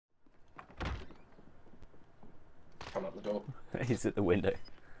come up the door. He's at the window.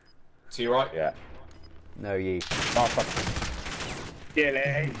 To your right? Yeah. No, you. Oh, fuck.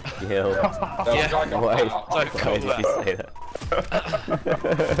 Gilly. Gil. Yeah. Why Don't call did you say that?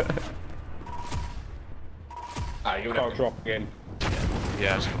 Ah, you'll Can't never drop again.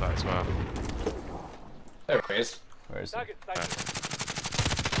 Yeah, I just got that as well. There it is. Where is he?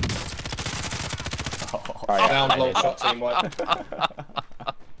 Down, long shot, team white.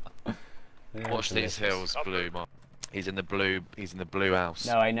 Watch these hills, blue. Mark. He's in the blue. He's in the blue house.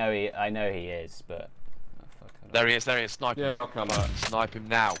 No, I know he is, but. Oh, fuck, There he is. There he is. Snipe him. Yeah, I'll come out. Snipe him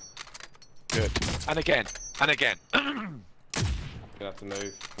now. Good. And again. And again. Gonna have to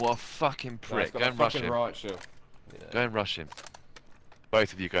move. What a fucking No, prick. he's got Go a and rush fucking him. right shield. Go and rush him.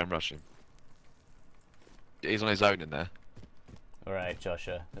 Both of you go and rush him. He's on his own in there. Alright,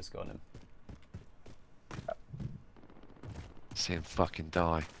 Joshua, let's go on him. See him fucking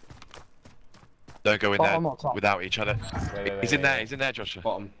die. Don't go in there without each other. He's in there. He's in there, Joshua.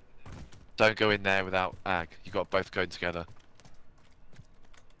 Bottom. Don't go in there without Ag. You got both going together.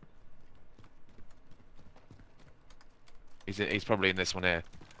 He's probably in this one here.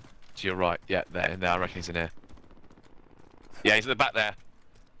 To your right. Yeah, there. In there. I reckon he's in here. Yeah, he's at the back there.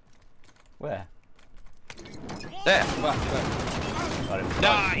 Where? There. Got him.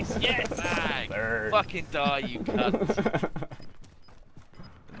 Nice. Yes, Ag. Bird. Fucking die, you cunt.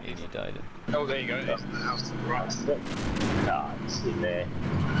 You died. Oh, there you go. That's the house to the right. Nah, it's in there.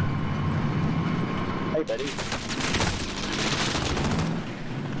 Hey, buddy.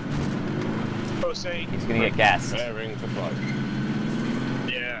 Pussy. He's gonna get gassed. Bearing for flight.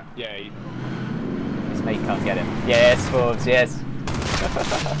 Yeah. Yeah, His mate can't get him. Yes, Forbes, yes.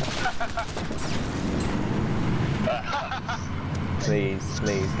 Please,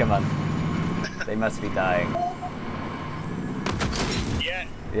 please, come on. They must be dying. Yeah.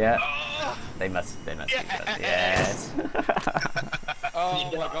 Yeah. They must be dying. Yes.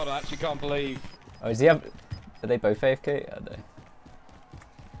 Oh my god, I actually can't believe. Oh, is he up? Are they both AFK? Are they?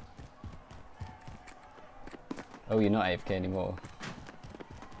 Oh, you're not AFK anymore.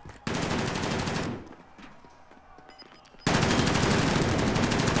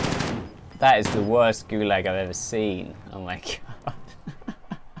 That is the worst gulag I've ever seen. Oh my god.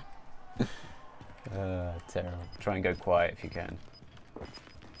 Terrible. Try and go quiet if you can.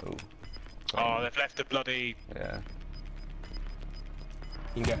 Ooh. Oh, they've left the bloody. Yeah.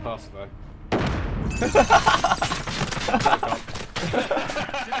 You can get past it though.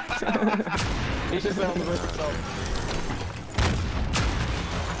 He's just there on the rooftop.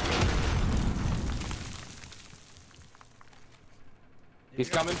 He's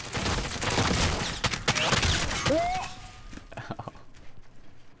coming.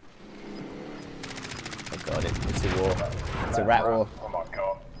 Oh god, it's a war. It's a rat war. Oh my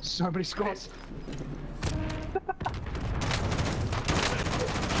god. So many squads.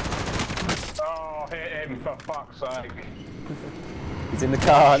 Oh, hit him for fuck's sake. He's in the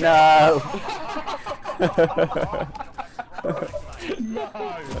car. No.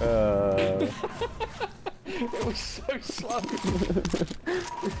 No. It was so slow.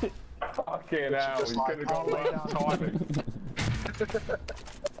 Fucking hell, you could have got worse timing.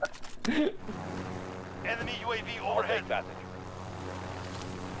 Enemy UAV overhead.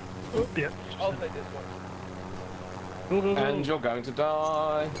 Yeah. I'll take this one. And you're going to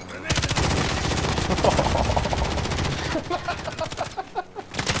die.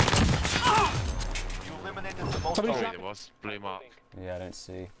 You eliminated the most. Sorry, there was. Blue mark. Yeah, I don't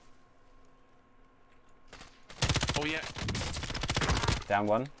see. Oh, yeah. Down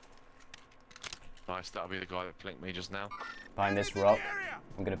one. Nice. That'll be the guy that flinked me just now. Behind this rock.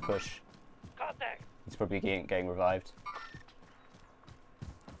 I'm gonna push. Contact. He's probably getting revived.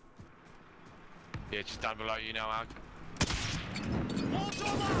 Yeah, just down below you now, Ag.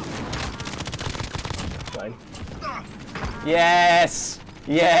 Okay. Yes!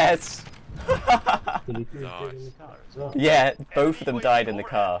 Yes! Nice. Yeah, both of them died in the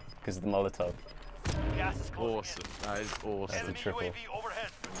car because of the Molotov. Gas is closing Awesome. That is awesome. That's a Enemy triple. UAV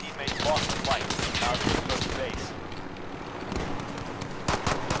overhead. Teammates lost the fight. Now return to base.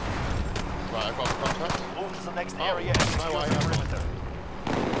 Right, I've got contact. Move to the next Oh, area and no, secure I the have not. perimeter.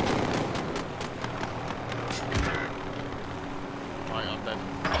 Right, I'm dead.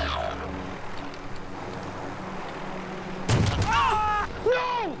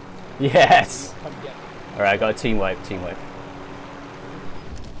 Yes! Alright, I got a team wipe, team wipe.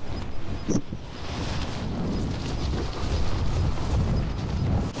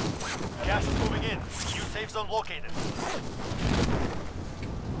 Gas is moving in. New safe zone located.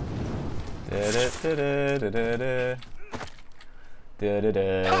 Da-da-da-da-da-da.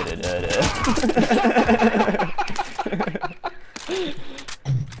 Da-da-da-da-da-da.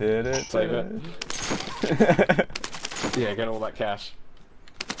 Save it. Yeah, get all that cash.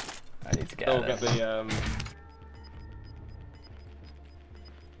 I need to get Oh, out get of the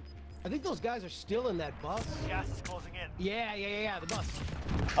I think those guys are still in that bus. Gas is closing in. Yeah, the bus.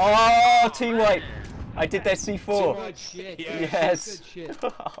 Oh, team wipe! I did their C4. Good shit. Yes. Good shit.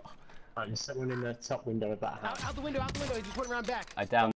 There's someone in the top window of that house. Out the window. He just went around back. I downed